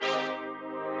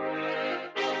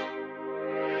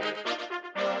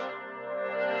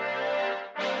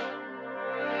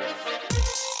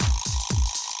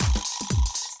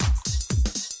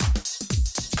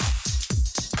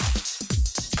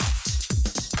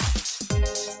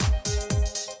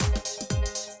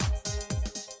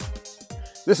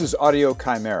This is Audio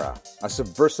Chimera, a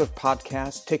subversive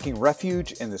podcast taking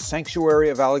refuge in the sanctuary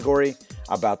of allegory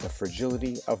about the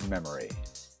fragility of memory.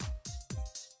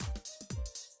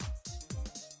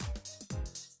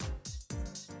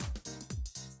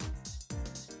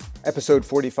 Episode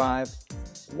 45,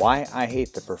 Why I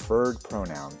Hate the Preferred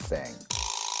Pronoun Thing.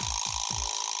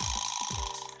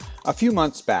 A few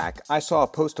months back, I saw a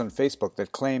post on Facebook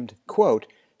that claimed, quote,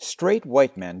 straight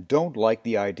white men don't like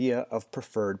the idea of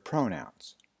preferred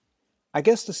pronouns. I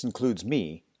guess this includes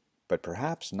me, but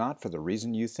perhaps not for the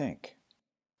reason you think.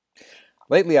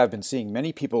 Lately, I've been seeing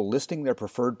many people listing their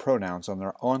preferred pronouns on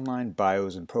their online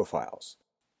bios and profiles.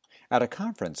 At a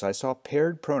conference, I saw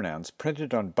paired pronouns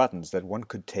printed on buttons that one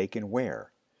could take and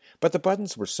wear. But the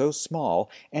buttons were so small,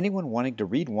 anyone wanting to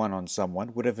read one on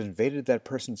someone would have invaded that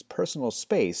person's personal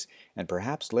space and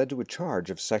perhaps led to a charge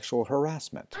of sexual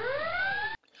harassment.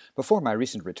 Before my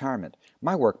recent retirement,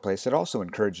 my workplace had also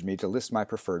encouraged me to list my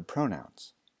preferred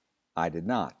pronouns. I did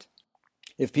not.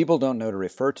 If people don't know to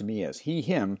refer to me as he,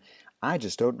 him, I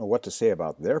just don't know what to say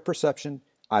about their perception,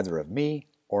 either of me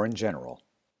or in general.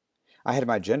 I had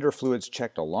my gender fluids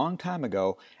checked a long time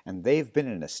ago, and they've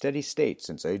been in a steady state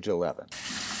since age 11.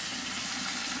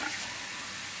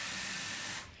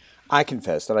 I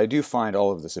confess that I do find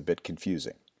all of this a bit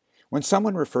confusing. When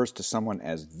someone refers to someone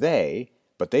as they,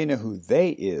 but they know who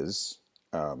they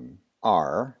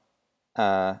are,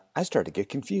 I start to get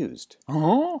confused.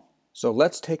 Huh? So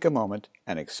let's take a moment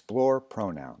and explore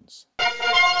pronouns.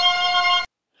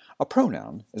 A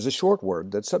pronoun is a short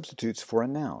word that substitutes for a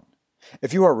noun.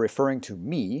 If you are referring to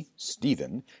me,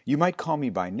 Stephen, you might call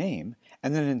me by name,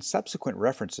 and then in subsequent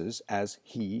references as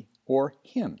he or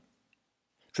him.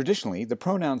 Traditionally, the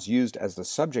pronouns used as the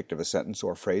subject of a sentence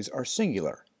or phrase are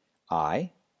singular: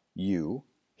 I, you,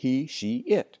 he, she,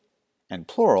 it, and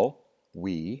plural,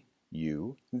 we,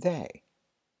 you, they.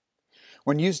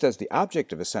 When used as the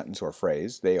object of a sentence or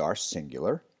phrase, they are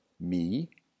singular: me,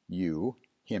 you,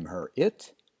 him, her,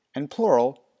 it, and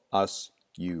plural, us,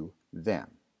 you,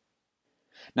 them.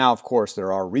 Now, of course,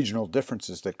 there are regional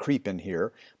differences that creep in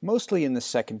here, mostly in the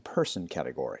second person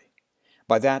category.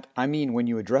 By that, I mean when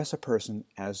you address a person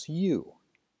as you.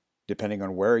 Depending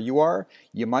on where you are,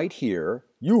 you might hear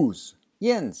yous,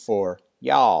 yins, or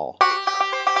y'all.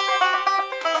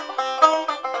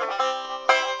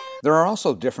 There are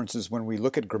also differences when we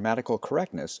look at grammatical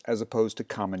correctness as opposed to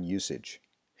common usage.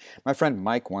 My friend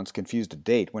Mike once confused a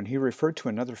date when he referred to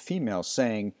another female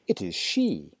saying, "It is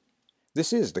she."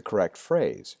 This is the correct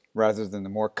phrase, rather than the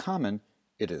more common,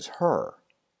 "It is her."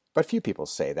 But few people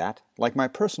say that, like my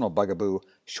personal bugaboo,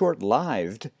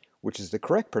 short-lived, which is the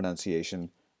correct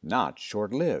pronunciation, not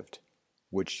short-lived,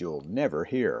 which you'll never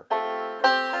hear.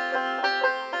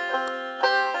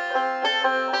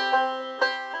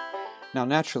 Now,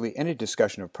 naturally, any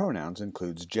discussion of pronouns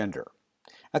includes gender.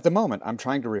 At the moment, I'm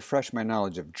trying to refresh my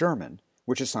knowledge of German,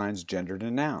 which assigns gender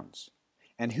to nouns.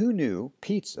 And who knew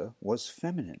pizza was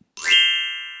feminine?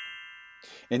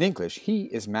 In English, he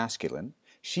is masculine,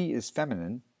 she is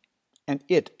feminine, and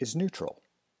it is neutral.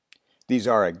 These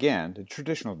are, again, the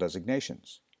traditional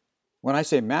designations. When I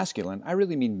say masculine, I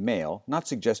really mean male, not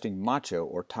suggesting macho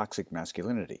or toxic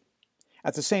masculinity.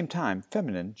 At the same time,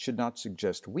 feminine should not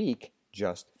suggest weak,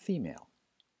 just female.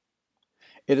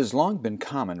 It has long been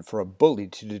common for a bully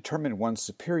to determine one's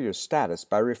superior status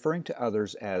by referring to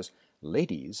others as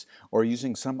ladies or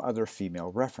using some other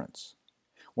female reference.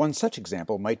 One such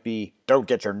example might be, "Don't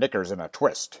get your knickers in a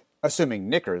twist," assuming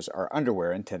knickers are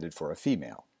underwear intended for a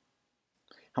female.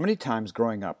 How many times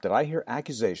growing up did I hear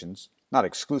accusations, not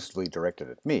exclusively directed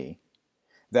at me,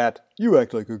 that "you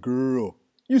act like a girl,"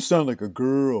 "you sound like a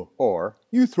girl," or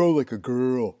 "you throw like a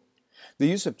girl." The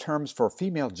use of terms for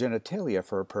female genitalia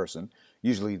for a person,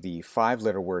 usually the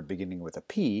 5-letter word beginning with a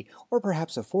P, or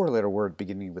perhaps a 4-letter word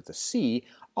beginning with a C,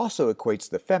 also equates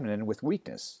the feminine with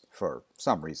weakness, for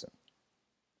some reason.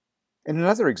 In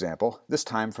another example, this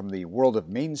time from the world of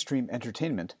mainstream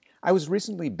entertainment, I was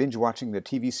recently binge-watching the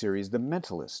TV series The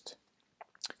Mentalist.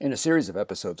 In a series of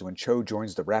episodes when Cho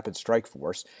joins the Rapid Strike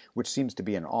Force, which seems to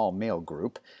be an all-male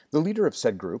group, the leader of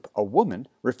said group, a woman,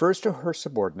 refers to her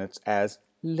subordinates as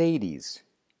ladies.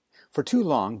 For too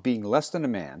long, being less than a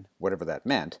man, whatever that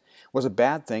meant, was a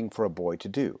bad thing for a boy to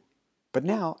do. But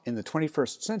now, in the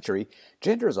 21st century,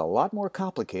 gender is a lot more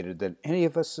complicated than any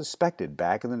of us suspected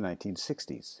back in the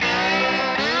 1960s.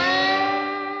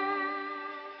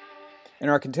 In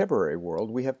our contemporary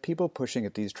world, we have people pushing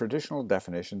at these traditional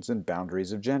definitions and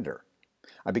boundaries of gender.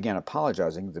 I began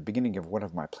apologizing at the beginning of one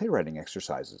of my playwriting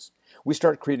exercises. We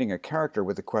start creating a character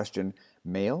with the question,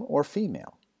 male or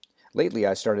female? Lately,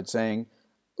 I started saying,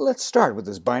 let's start with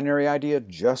this binary idea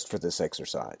just for this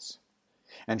exercise.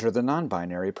 Enter the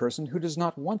non-binary person who does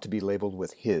not want to be labeled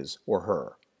with his or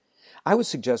her. I would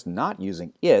suggest not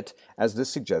using it, as this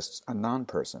suggests a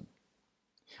non-person.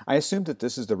 I assume that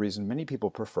this is the reason many people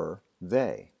prefer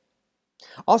they.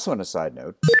 Also, on a side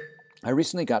note, I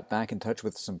recently got back in touch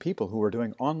with some people who were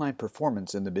doing online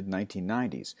performance in the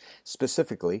mid-1990s,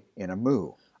 specifically in a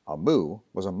MOO. A MOO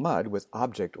was a MUD with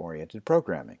object-oriented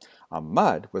programming. A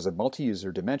MUD was a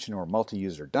multi-user dimension or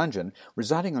multi-user dungeon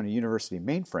residing on a university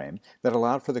mainframe that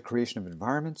allowed for the creation of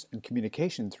environments and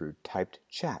communication through typed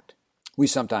chat. We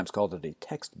sometimes called it a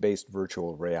text-based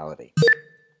virtual reality.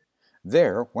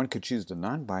 There, one could choose the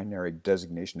non-binary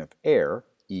designation of EIR,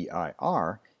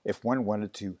 E-I-R, if one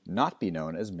wanted to not be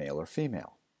known as male or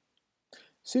female.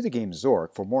 See the game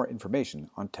Zork for more information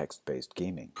on text-based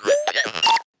gaming.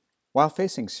 While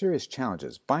facing serious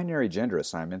challenges, binary gender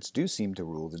assignments do seem to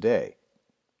rule the day.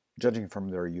 Judging from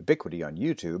their ubiquity on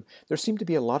YouTube, there seemed to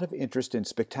be a lot of interest in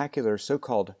spectacular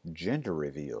so-called gender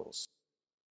reveals.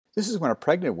 This is when a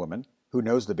pregnant woman, who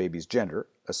knows the baby's gender,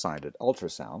 assigned at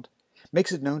ultrasound,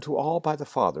 makes it known to all by the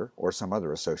father, or some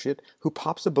other associate, who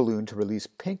pops a balloon to release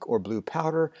pink or blue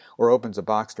powder, or opens a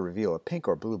box to reveal a pink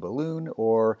or blue balloon,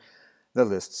 or the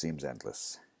list seems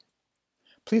endless.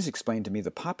 Please explain to me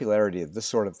the popularity of this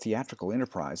sort of theatrical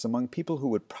enterprise among people who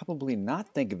would probably not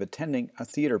think of attending a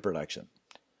theater production.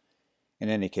 In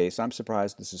any case, I'm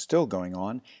surprised this is still going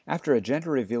on after a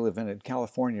gender reveal event in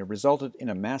California resulted in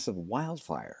a massive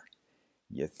wildfire.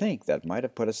 You'd think that might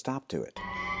have put a stop to it.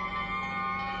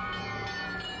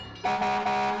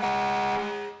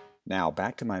 Now,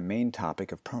 back to my main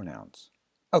topic of pronouns.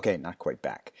 Okay, not quite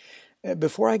back.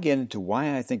 Before I get into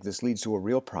why I think this leads to a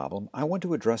real problem, I want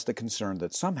to address the concern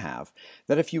that some have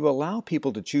that if you allow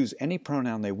people to choose any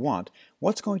pronoun they want,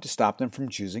 what's going to stop them from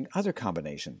choosing other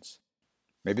combinations?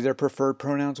 Maybe their preferred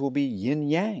pronouns will be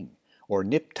yin-yang, or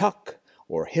nip-tuck,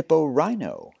 or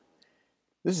hippo-rhino.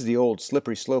 This is the old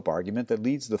slippery slope argument that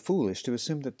leads the foolish to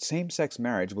assume that same-sex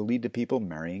marriage will lead to people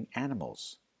marrying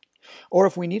animals. Or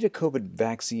if we need a COVID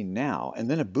vaccine now and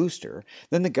then a booster,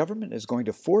 then the government is going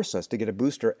to force us to get a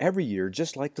booster every year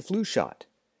just like the flu shot.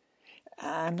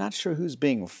 I'm not sure who's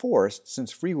being forced,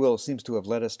 since free will seems to have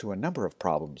led us to a number of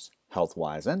problems,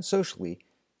 health-wise and socially,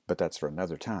 but that's for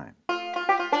another time.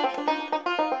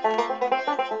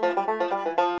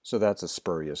 So that's a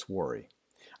spurious worry.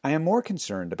 I am more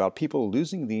concerned about people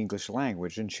losing the English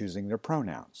language and choosing their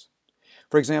pronouns.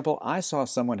 For example, I saw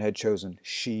someone had chosen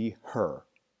she, her.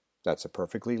 That's a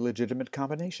perfectly legitimate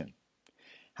combination.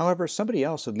 However, somebody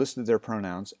else had listed their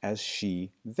pronouns as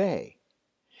she, they.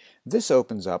 This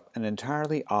opens up an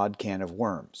entirely odd can of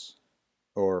worms.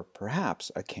 Or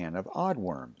perhaps a can of odd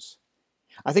worms.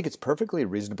 I think it's perfectly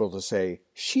reasonable to say,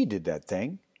 she did that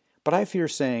thing, but I fear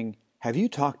saying, have you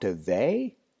talked to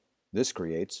they? This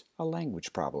creates a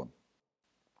language problem.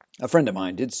 A friend of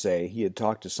mine did say he had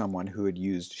talked to someone who had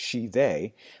used she,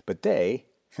 they, but they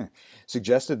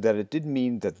suggested that it didn't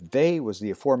mean that they was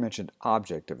the aforementioned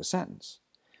object of a sentence.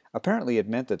 Apparently it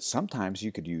meant that sometimes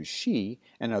you could use she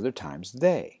and other times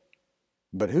they.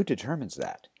 But who determines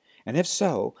that? And if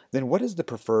so, then what is the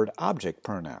preferred object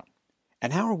pronoun?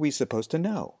 And how are we supposed to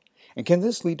know? And can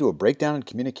this lead to a breakdown in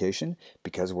communication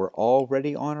because we're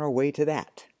already on our way to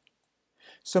that?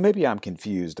 So maybe I'm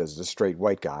confused as the straight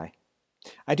white guy.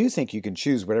 I do think you can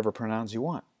choose whatever pronouns you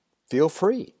want. Feel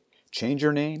free. Change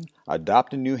your name,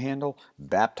 adopt a new handle,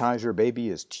 baptize your baby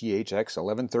as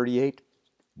THX1138,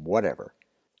 whatever.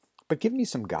 But give me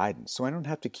some guidance so I don't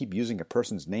have to keep using a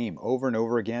person's name over and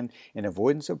over again in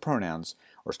avoidance of pronouns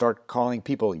or start calling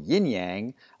people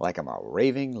yin-yang like I'm a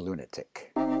raving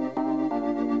lunatic.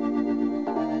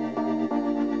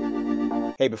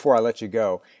 Hey, before I let you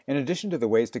go, in addition to the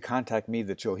ways to contact me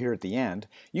that you'll hear at the end,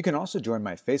 you can also join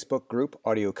my Facebook group,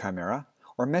 Audio Chimera,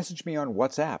 or message me on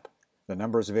WhatsApp. The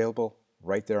number is available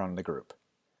right there on the group.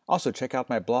 Also, check out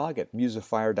my blog at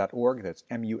musofyre.org. That's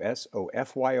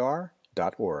musofyr.org.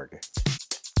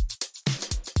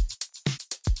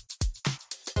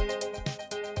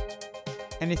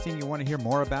 Anything you want to hear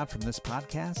more about from this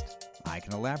podcast? I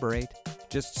can elaborate.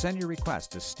 Just send your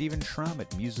request to Stephen Shrum at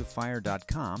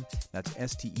musofyre.com. That's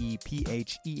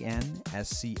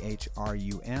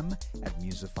StephenSchrum at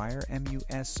musofyre,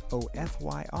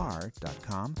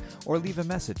 musofyr.com, or leave a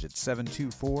message at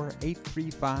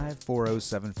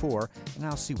 724-835-4074, and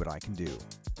I'll see what I can do.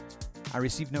 I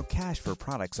receive no cash for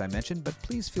products I mentioned, but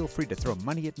please feel free to throw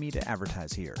money at me to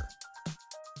advertise here.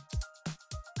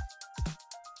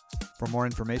 For more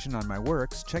information on my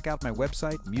works, check out my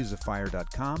website,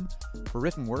 musofyre.com. For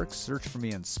written works, search for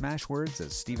me on Smashwords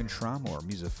as Stephen Shrum or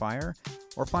Musofyre,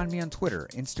 or find me on Twitter,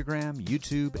 Instagram,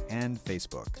 YouTube, and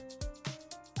Facebook.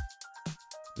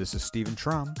 This is Stephen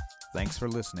Trum. Thanks for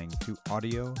listening to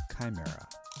Audio Chimera.